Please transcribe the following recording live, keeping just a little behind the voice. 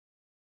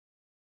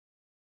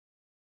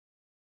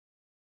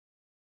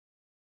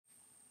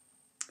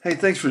Hey,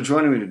 thanks for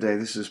joining me today.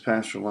 This is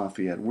Pastor Laf.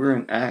 We're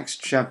in Acts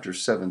chapter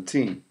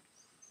 17.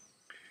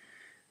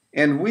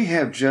 And we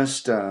have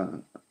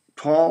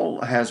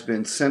Paul has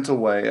been sent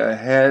away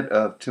ahead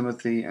of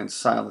Timothy and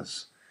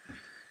Silas.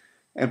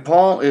 And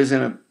Paul is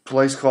in a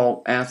place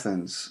called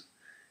Athens.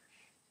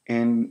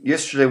 And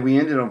yesterday we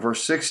ended on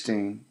verse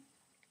 16,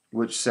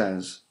 which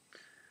says,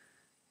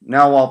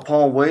 "Now while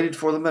Paul waited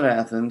for them at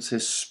Athens,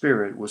 his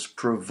spirit was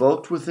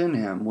provoked within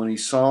him when he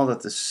saw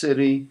that the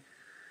city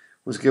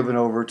was given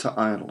over to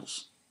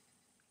idols."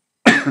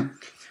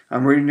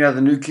 I'm reading out of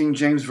the New King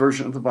James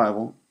Version of the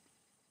Bible,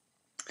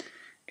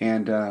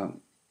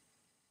 and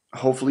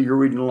hopefully you're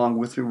reading along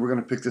with me. We're going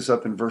to pick this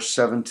up in verse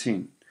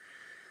 17.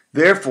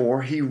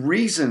 "Therefore he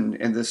reasoned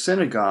in the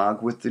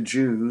synagogue with the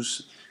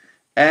Jews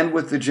and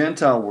with the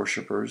Gentile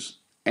worshippers,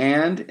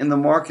 and in the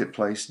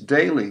marketplace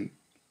daily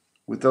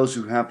with those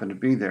who happened to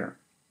be there."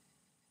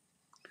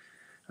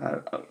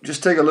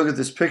 Just take a look at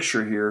this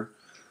picture here.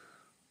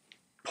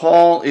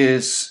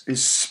 His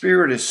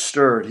spirit is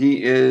stirred.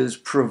 He is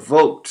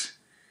provoked.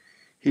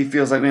 He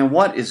feels like, man,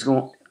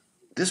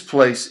 this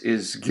place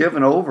is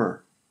given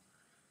over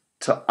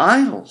to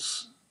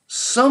idols.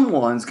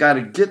 Someone's got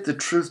to get the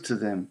truth to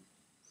them.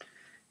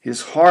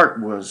 His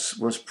heart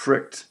was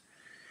pricked,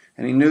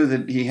 and he knew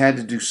that he had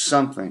to do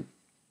something.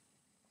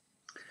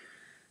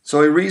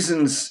 So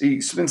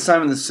he spends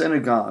time in the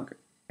synagogue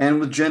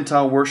and with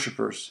Gentile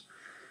worshipers,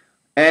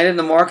 and in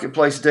the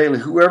marketplace daily.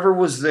 Whoever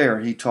was there,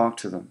 he talked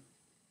to them.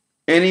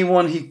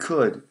 Anyone he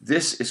could.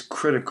 This is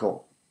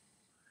critical,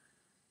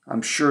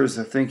 I'm sure, is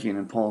the thinking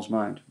in Paul's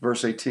mind.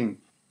 Verse 18.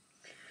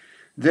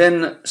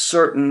 "Then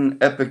certain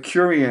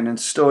Epicurean and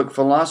Stoic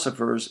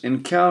philosophers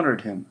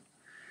encountered him.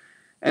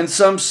 And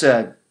some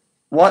said,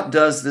 'What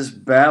does this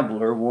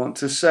babbler want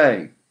to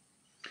say?'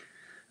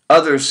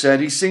 Others said,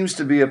 'He seems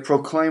to be a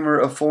proclaimer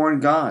of foreign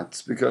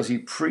gods, because he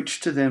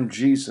preached to them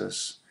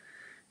Jesus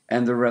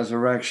and the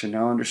resurrection.'"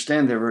 Now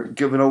understand, they were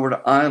given over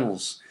to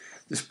idols.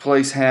 This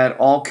place had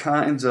all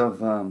kinds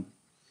of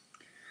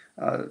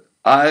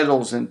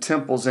idols and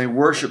temples. They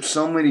worshiped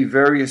so many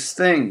various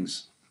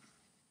things.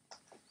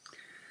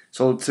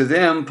 So to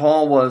them,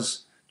 Paul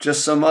was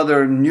just some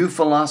other new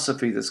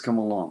philosophy that's come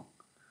along.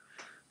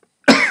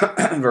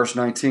 Verse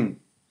 19.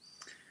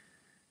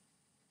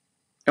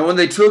 "And when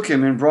they took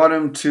him and brought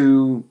him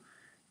to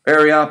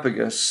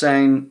Areopagus,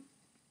 saying,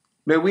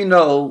 'May we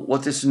know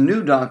what this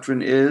new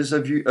doctrine is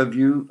of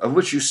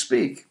which you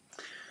speak?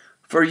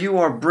 For you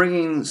are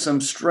bringing some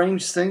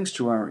strange things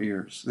to our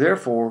ears.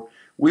 Therefore,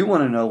 we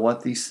want to know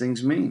what these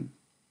things mean.'"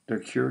 They're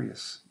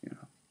curious,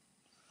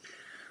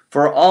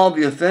 "For all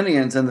the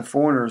Athenians and the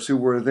foreigners who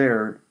were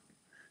there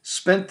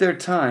spent their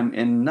time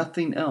in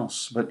nothing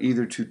else but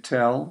either to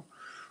tell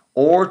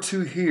or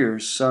to hear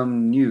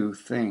some new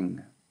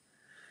thing."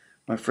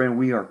 My friend,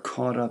 we are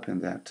caught up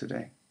in that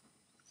today.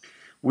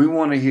 We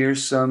want to hear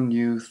some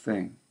new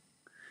thing.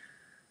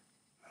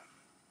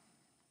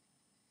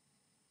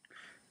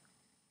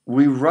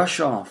 We rush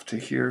off to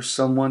hear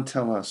someone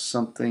tell us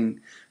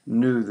something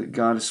new that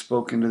God has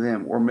spoken to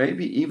them, or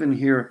maybe even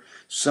hear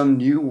some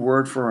new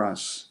word for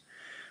us,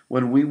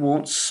 when we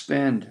won't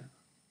spend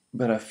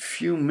but a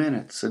few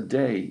minutes a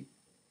day,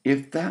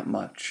 if that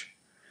much,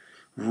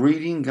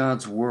 reading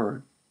God's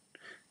word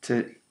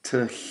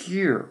to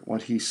hear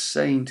what he's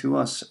saying to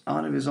us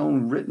out of his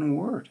own written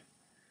word.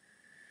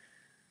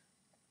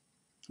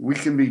 We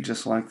can be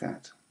just like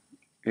that.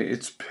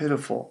 It's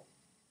pitiful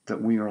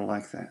that we are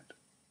like that.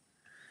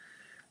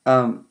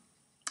 I'm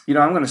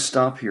going to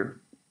stop here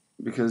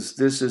because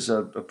this is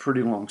a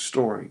pretty long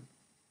story.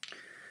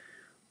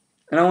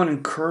 And I want to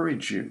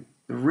encourage you.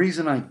 The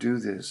reason I do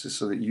this is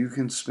so that you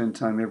can spend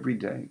time every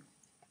day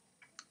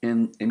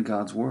in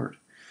God's Word.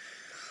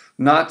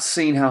 Not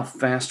seeing how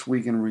fast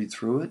we can read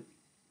through it,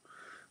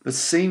 but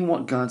seeing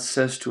what God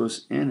says to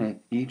us in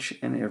it each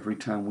and every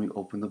time we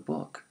open the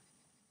book.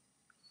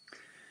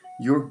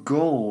 Your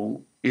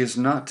goal is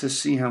not to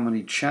see how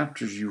many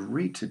chapters you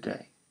read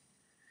today.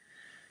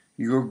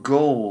 Your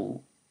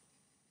goal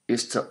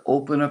is to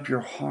open up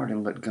your heart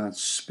and let God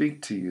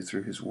speak to you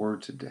through his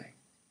word today.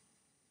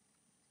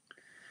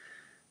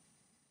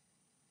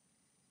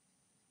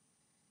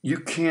 You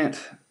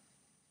can't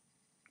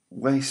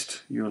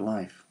waste your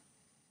life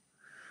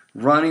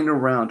running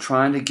around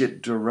trying to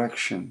get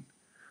direction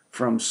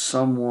from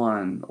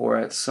someone or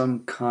at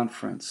some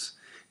conference.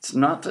 It's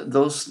not that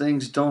those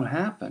things don't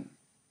happen.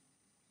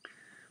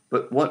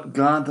 But what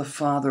God the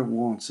Father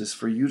wants is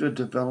for you to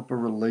develop a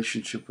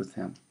relationship with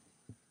him,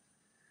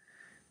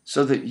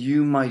 so that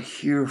you might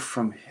hear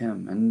from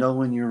him and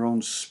know in your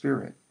own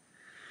spirit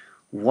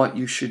what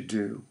you should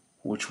do,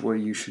 which way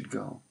you should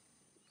go.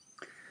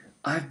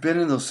 I've been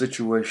in those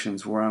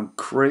situations where I'm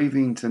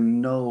craving to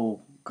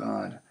know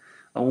God.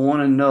 I want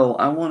to know.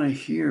 I want to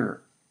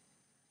hear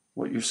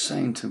what you're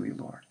saying to me,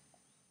 Lord.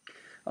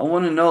 I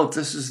want to know if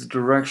this is the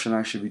direction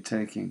I should be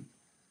taking.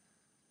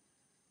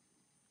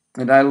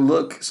 And I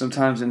look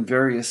sometimes in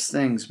various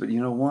things, but you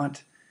know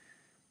what?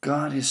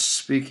 God is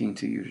speaking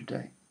to you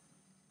today.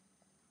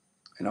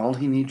 And all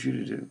he needs you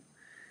to do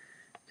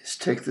is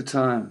take the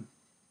time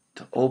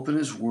to open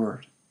His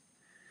Word.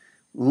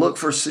 Look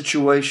for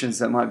situations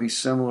that might be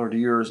similar to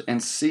yours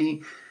and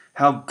see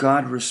how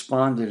God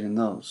responded in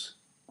those.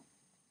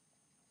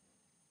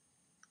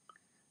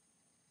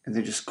 And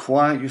then just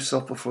quiet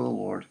yourself before the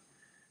Lord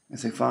and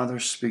say, Father,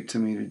 speak to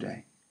me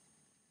today.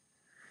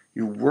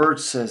 Your Word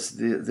says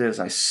this.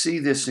 I see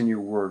this in your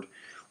Word.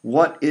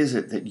 What is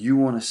it that you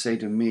want to say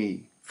to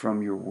me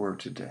from your Word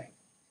today?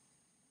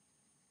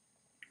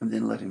 And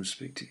then let Him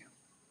speak to you.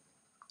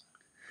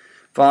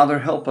 Father,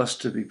 help us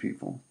to be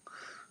people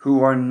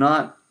who are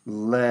not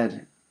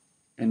led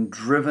and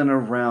driven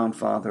around,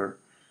 Father,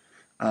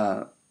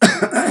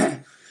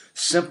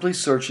 simply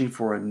searching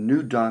for a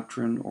new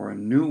doctrine or a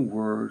new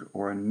word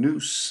or a new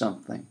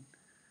something.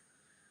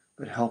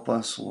 But help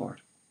us,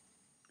 Lord,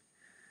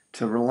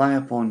 to rely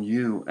upon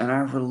you and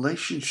our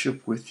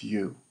relationship with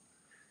you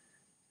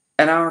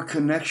and our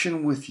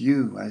connection with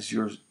you as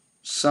your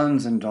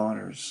sons and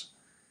daughters,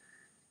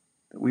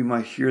 that we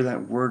might hear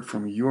that word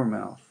from your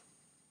mouth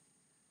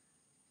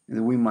and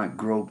that we might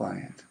grow by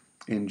it.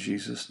 In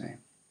Jesus' name,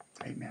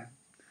 amen.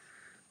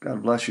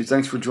 God bless you.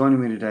 Thanks for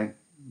joining me today.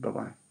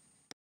 Bye-bye.